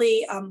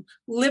apparently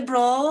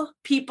liberal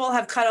people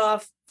have cut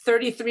off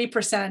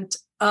 33%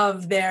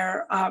 of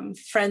their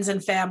friends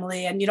and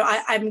family. And, you know,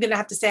 I'm going to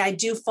have to say I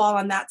do fall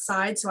on that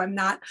side. So I'm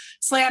not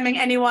slamming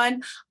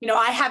anyone. You know,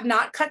 I have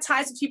not cut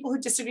ties with people who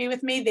disagree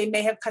with me. They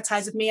may have cut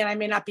ties with me and I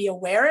may not be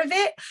aware of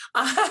it.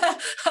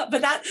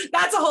 But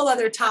that's a whole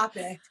other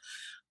topic.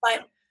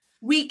 But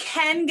we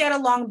can get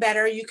along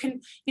better. You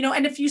can, you know,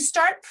 and if you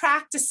start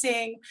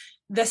practicing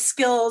the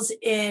skills of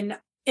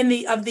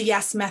the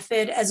YES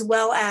method, as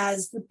well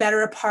as the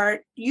better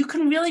apart, you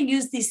can really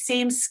use these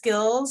same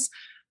skills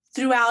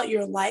throughout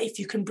your life.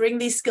 You can bring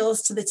these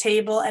skills to the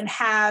table and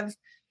have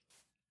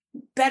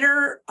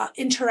better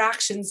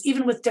interactions,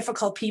 even with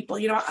difficult people.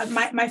 You know,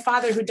 my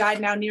father, who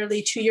died now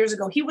nearly 2 years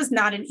ago, he was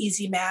not an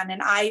easy man.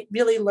 And I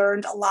really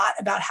learned a lot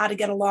about how to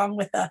get along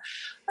with a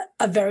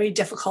very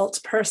difficult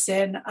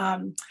person.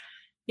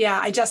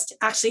 I just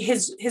actually,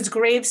 his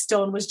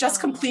gravestone was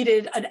just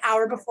completed an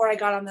hour before I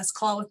got on this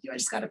call with you. I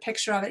just got a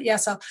picture of it. Yeah.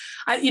 So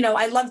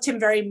I loved him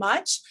very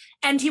much,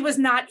 and he was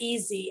not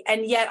easy.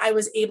 And yet I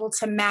was able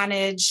to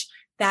manage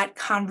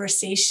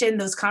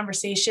those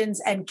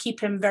conversations, and keep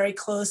him very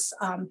close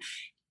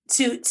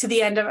to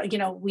the end of, you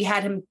know, we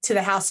had him to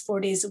the house 4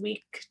 days a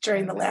week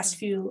during the last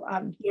few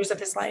years of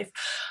his life.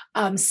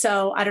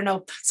 So I don't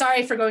know.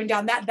 Sorry for going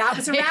down that. That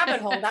was a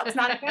rabbit hole. That was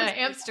not a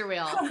hamster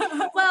wheel.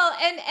 Well,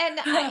 and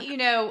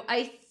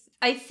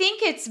I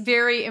think it's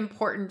very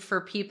important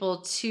for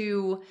people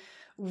to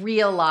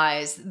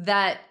realize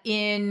that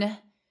in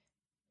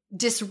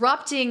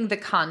disrupting the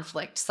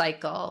conflict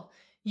cycle,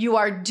 you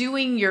are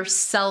doing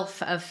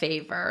yourself a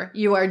favor.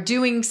 You are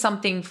doing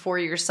something for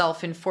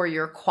yourself and for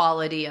your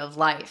quality of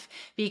life.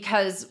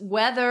 Because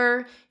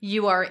whether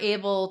you are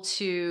able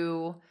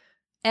to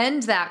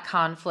end that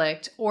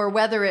conflict, or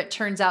whether it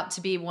turns out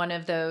to be one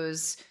of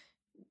those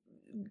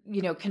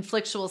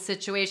conflictual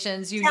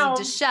situations, you need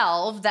to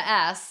shelve the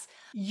S.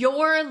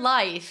 Your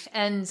life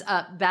ends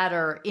up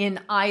better in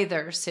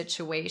either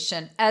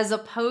situation as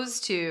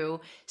opposed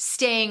to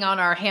staying on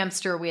our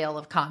hamster wheel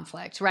of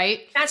conflict,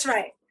 right? That's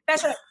right.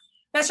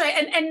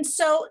 And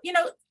so,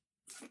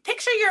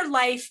 picture your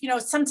life,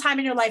 sometime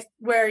in your life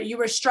where you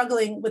were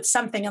struggling with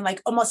something and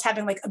like almost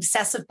having like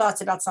obsessive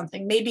thoughts about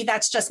something. Maybe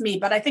that's just me,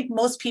 but I think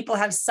most people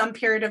have some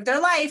period of their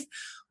life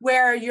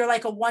where you're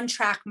like a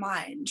one-track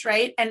mind,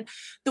 right? And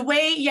the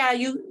way,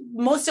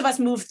 most of us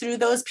move through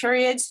those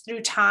periods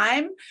through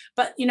time,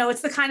 but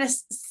it's the kind of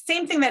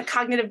same thing that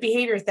cognitive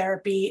behavior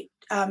therapy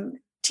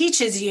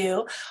teaches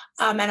you.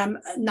 And I'm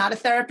not a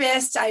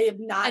therapist. I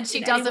am not. And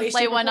she doesn't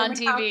play one on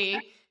TV.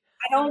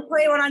 I don't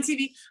play one on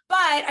TV, but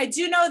I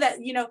do know that,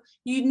 you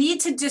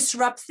need to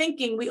disrupt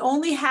thinking. We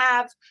only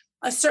have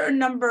a certain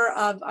number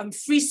of a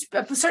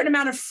certain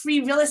amount of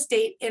free real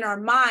estate in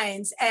our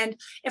minds. And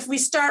if we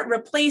start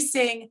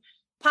replacing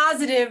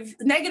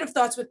negative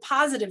thoughts with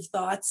positive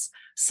thoughts,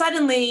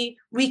 suddenly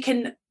we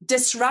can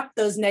disrupt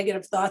those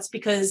negative thoughts,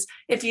 because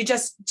if you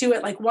just do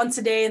it like once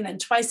a day and then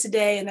twice a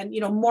day and then,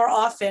 more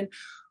often,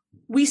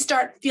 we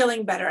start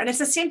feeling better. And it's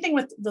the same thing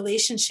with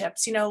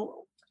relationships.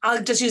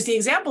 I'll just use the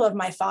example of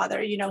my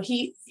father.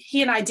 He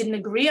and I didn't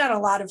agree on a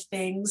lot of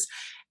things.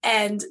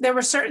 And there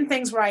were certain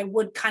things where I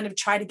would kind of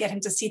try to get him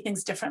to see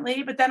things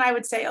differently. But then I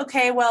would say,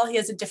 okay, well, he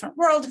has a different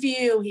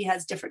worldview. He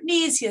has different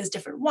needs. He has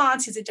different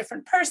wants. He's a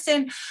different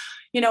person,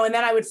 and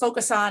then I would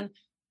focus on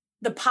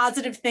the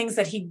positive things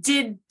that he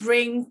did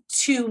bring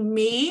to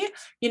me,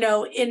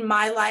 in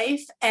my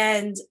life,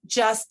 and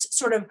just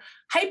sort of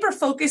hyper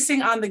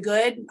focusing on the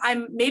good.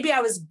 Maybe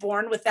I was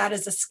born with that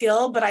as a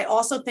skill, but I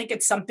also think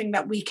it's something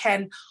that we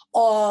can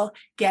all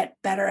get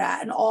better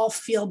at and all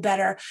feel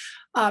better.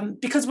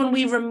 Because when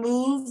we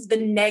remove the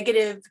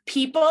negative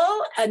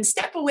people and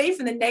step away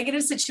from the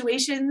negative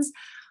situations,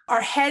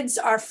 our heads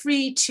are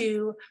free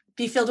to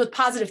be filled with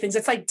positive things.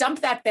 It's like dump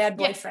that bad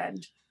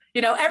boyfriend.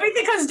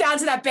 Everything comes down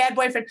to that bad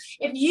boyfriend.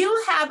 If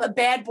you have a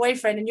bad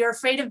boyfriend and you're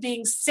afraid of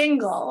being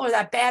single, or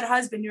that bad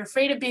husband, you're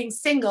afraid of being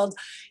singled,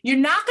 you're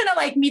not going to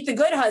like meet the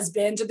good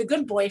husband or the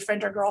good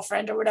boyfriend or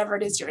girlfriend or whatever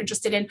it is you're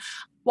interested in,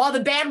 while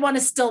the bad one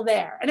is still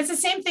there. And it's the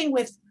same thing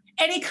with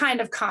any kind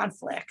of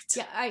conflict.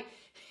 Yeah,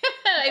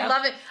 I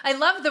love it. I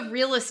love the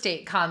real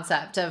estate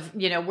concept of,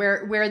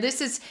 where this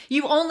is,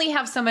 you only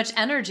have so much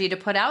energy to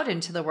put out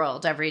into the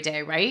world every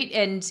day, right?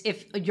 And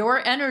if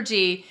your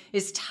energy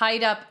is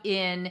tied up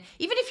in,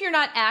 even if you're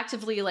not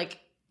actively like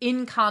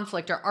in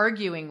conflict or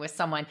arguing with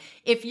someone,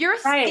 if you're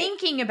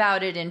thinking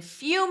about it and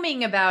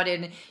fuming about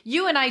it, and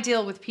you and I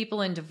deal with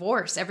people in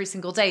divorce every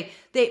single day,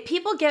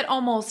 people get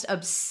almost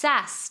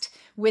obsessed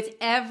with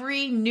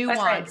every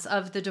nuance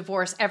of the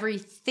divorce,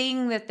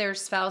 everything that their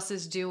spouse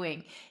is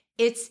doing.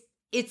 It's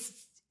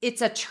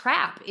a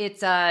trap.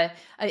 It's a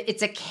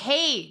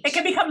cage. It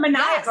can become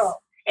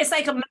maniacal. Yes. It's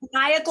like a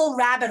maniacal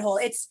rabbit hole.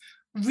 It's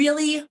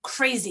really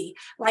crazy.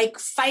 Like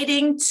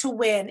fighting to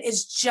win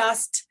is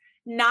just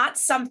not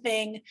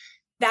something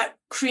that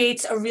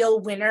creates a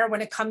real winner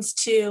when it comes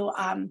to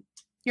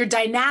your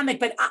dynamic.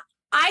 But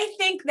I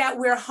think that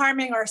we're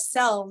harming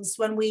ourselves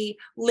when we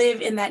live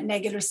in that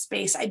negative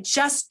space. I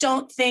just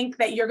don't think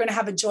that you're going to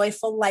have a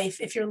joyful life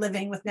if you're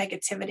living with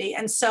negativity.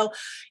 And so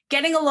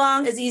getting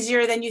along is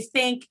easier than you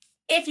think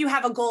if you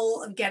have a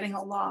goal of getting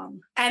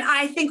along. And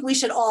I think we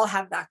should all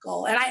have that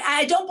goal. And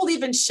I don't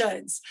believe in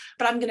shoulds,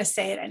 but I'm going to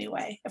say it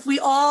anyway. If we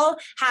all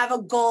have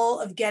a goal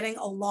of getting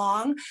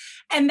along,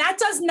 and that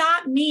does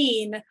not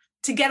mean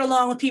to get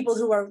along with people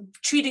who are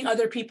treating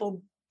other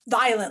people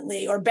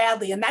violently or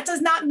badly. And that does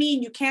not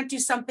mean you can't do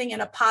something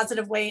in a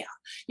positive way,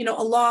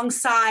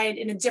 alongside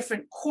in a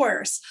different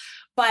course.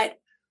 But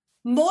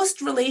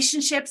most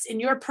relationships in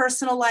your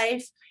personal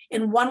life,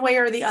 in one way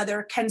or the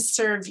other, can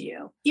serve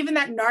you. Even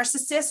that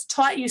narcissist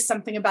taught you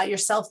something about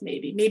yourself,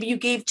 maybe. Maybe you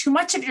gave too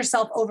much of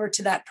yourself over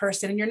to that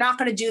person, and you're not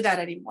going to do that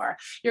anymore.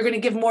 You're going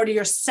to give more to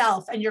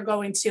yourself, and you're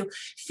going to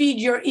feed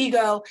your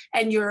ego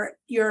and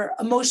your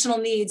emotional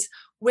needs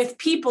with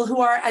people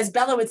who are, as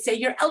Bella would say,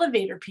 your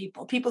elevator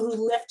people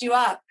who lift you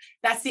up.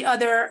 That's the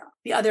other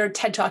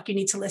TED Talk you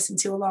need to listen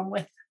to, along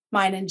with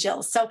mine and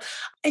Jill's. So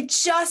I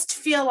just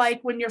feel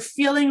like when you're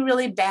feeling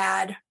really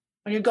bad,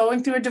 when you're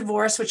going through a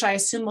divorce, which I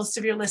assume most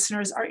of your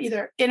listeners are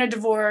either in a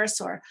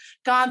divorce or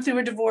gone through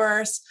a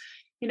divorce,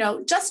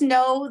 just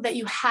know that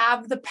you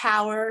have the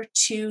power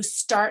to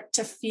start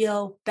to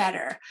feel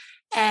better.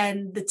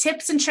 And the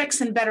tips and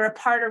tricks in Better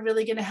Apart are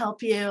really going to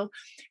help you.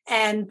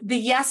 And the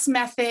Y.E.S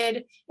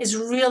method is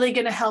really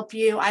going to help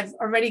you. My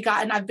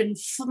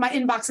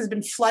inbox has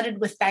been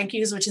flooded with thank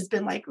yous, which has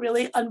been like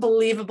really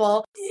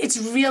unbelievable.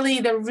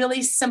 They're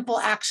really simple,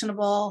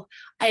 actionable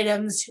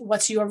items.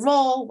 What's your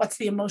role? What's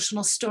the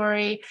emotional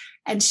story?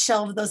 And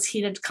shelve those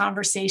heated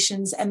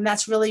conversations. And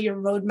that's really your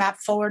roadmap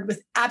forward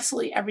with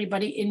absolutely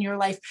everybody in your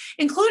life,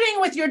 including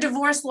with your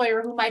divorce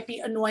lawyer who might be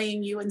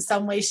annoying you in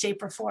some way,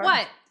 shape, or form.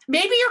 What?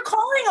 Maybe you're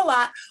calling a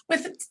lot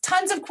with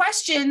tons of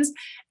questions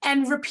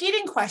and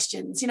repeating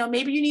questions.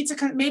 Maybe you need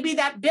to, maybe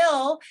that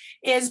bill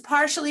is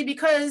partially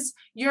because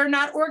you're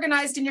not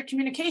organized in your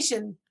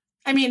communication.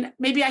 I mean,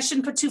 maybe I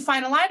shouldn't put too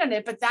fine a line on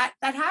it, but that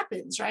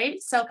happens,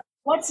 right? So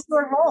what's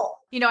your role?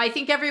 I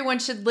think everyone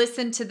should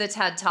listen to the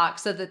TED Talk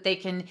so that they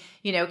can,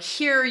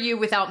 hear you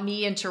without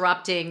me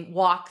interrupting,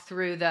 walk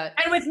through the...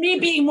 And with me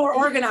being more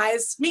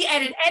organized, me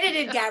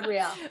edited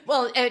Gabrielle.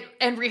 Well,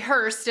 and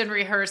rehearsed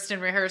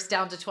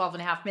down to 12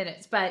 and a half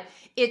minutes. But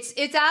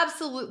it's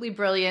absolutely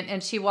brilliant.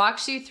 And she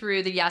walks you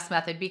through the YES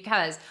method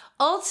because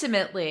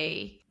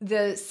ultimately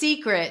the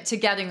secret to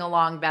getting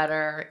along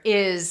better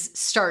is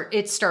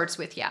it starts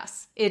with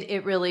yes.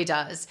 It really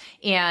does.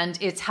 And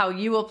it's how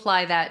you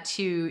apply that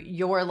to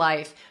your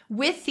life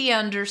with the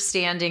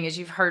understanding, as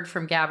you've heard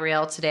from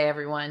Gabrielle today,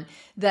 everyone,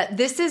 that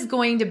this is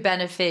going to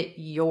benefit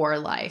your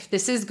life.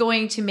 This is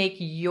going to make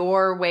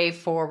your way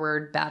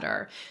forward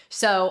better.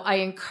 So I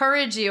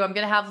encourage you, I'm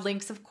going to have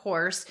links, of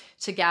course,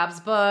 to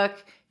Gab's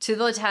book, to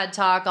the TED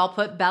Talk. I'll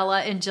put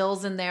Bella and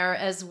Jill's in there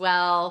as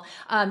well.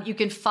 You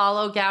can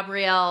follow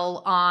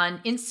Gabrielle on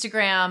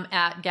Instagram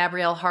at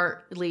Gabrielle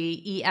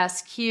Hartley,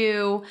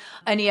 ESQ.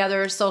 Any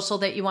other social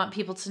that you want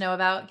people to know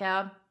about,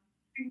 Gab?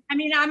 I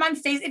mean, I'm on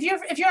Facebook.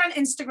 If you're on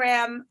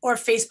Instagram or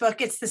Facebook,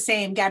 it's the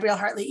same, Gabrielle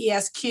Hartley,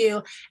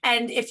 ESQ.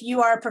 And if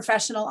you are a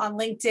professional on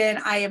LinkedIn,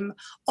 I am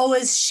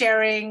always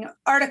sharing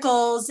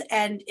articles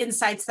and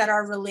insights that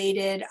are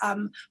related.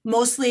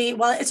 Mostly,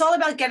 well, it's all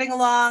about getting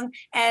along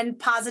and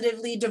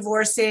positively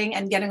divorcing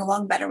and getting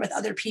along better with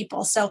other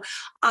people. So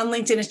on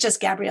LinkedIn, it's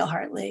just Gabrielle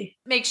Hartley.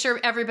 Make sure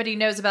everybody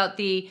knows about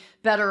the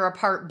Better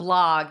Apart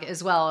blog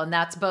as well. And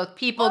that's both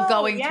people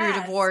going through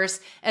divorce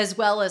as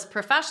well as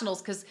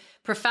professionals, because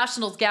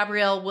professionals,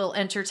 Gabrielle will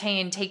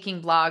entertain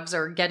taking blogs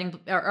or getting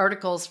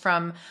articles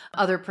from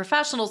other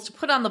professionals to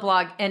put on the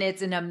blog. And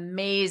it's an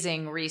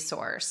amazing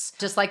resource,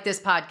 just like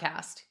this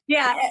podcast.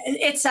 Yeah,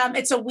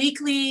 it's a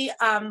weekly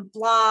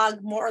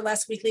blog, more or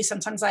less weekly.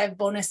 Sometimes I have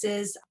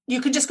bonuses.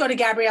 You can just go to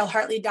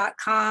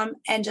GabrielleHartley.com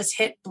and just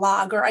hit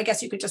blog, or I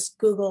guess you could just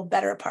Google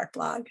Better Apart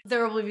blog.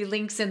 There will be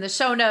links in the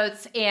show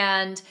notes.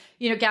 And,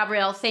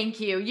 Gabrielle, thank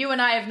you. You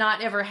and I have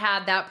not ever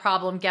had that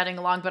problem getting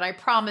along, but I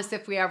promise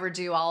if we ever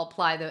do, I'll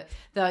apply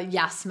the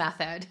YES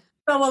method.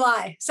 So will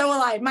I.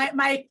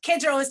 My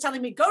kids are always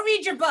telling me, go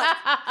read your book.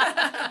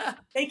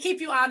 They keep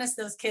you honest,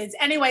 those kids.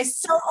 Anyway,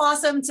 so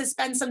awesome to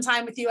spend some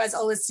time with you as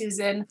always,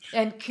 Susan.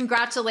 And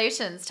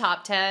congratulations,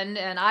 top 10.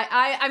 And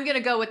I'm going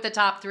to go with the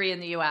top 3 in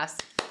the U.S.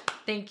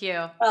 Thank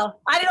you. Well,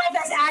 I don't know if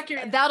that's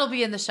accurate. That'll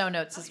be in the show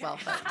notes as well,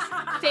 folks.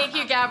 Thank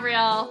you,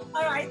 Gabrielle.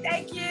 All right.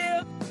 Thank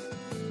you.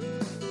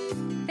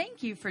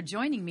 Thank you for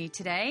joining me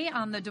today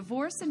on the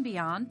Divorce and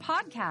Beyond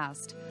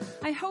podcast.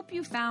 I hope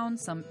you found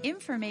some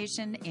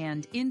information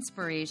and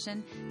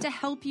inspiration to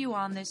help you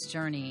on this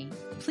journey.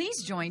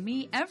 Please join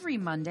me every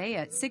Monday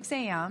at 6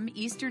 a.m.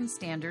 Eastern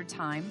Standard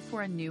Time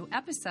for a new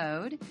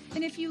episode.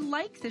 And if you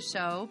like the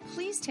show,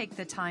 please take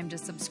the time to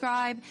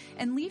subscribe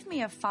and leave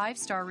me a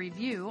 5-star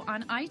review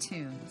on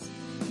iTunes.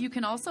 You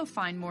can also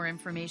find more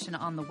information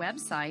on the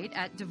website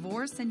at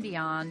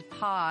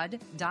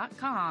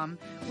divorceandbeyondpod.com,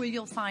 where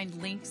you'll find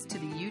links to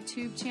the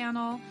YouTube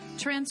channel,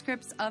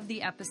 transcripts of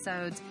the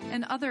episodes,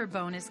 and other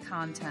bonus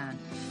content.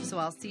 So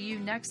I'll see you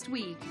next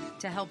week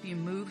to help you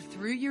move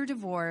through your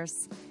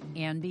divorce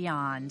and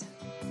beyond.